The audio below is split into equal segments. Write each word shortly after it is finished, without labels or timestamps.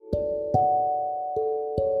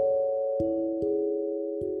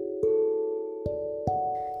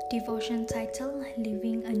Devotion title,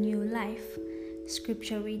 Living a New Life.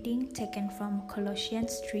 Scripture reading taken from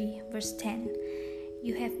Colossians 3 verse 10.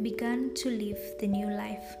 You have begun to live the new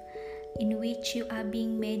life, in which you are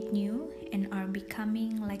being made new and are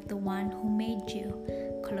becoming like the one who made you.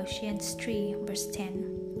 Colossians 3 verse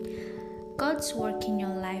 10. God's work in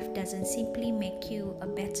your life doesn't simply make you a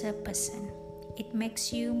better person. It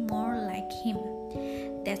makes you more like Him.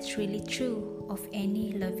 That's really true of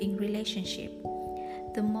any loving relationship.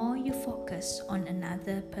 The more you focus on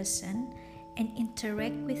another person and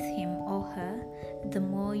interact with him or her, the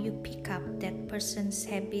more you pick up that person's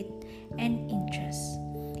habit and interests.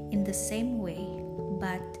 In the same way,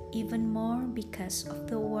 but even more because of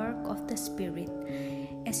the work of the Spirit,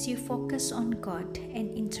 as you focus on God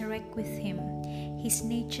and interact with Him, His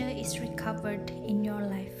nature is recovered in your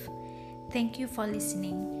life. Thank you for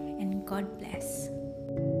listening, and God bless.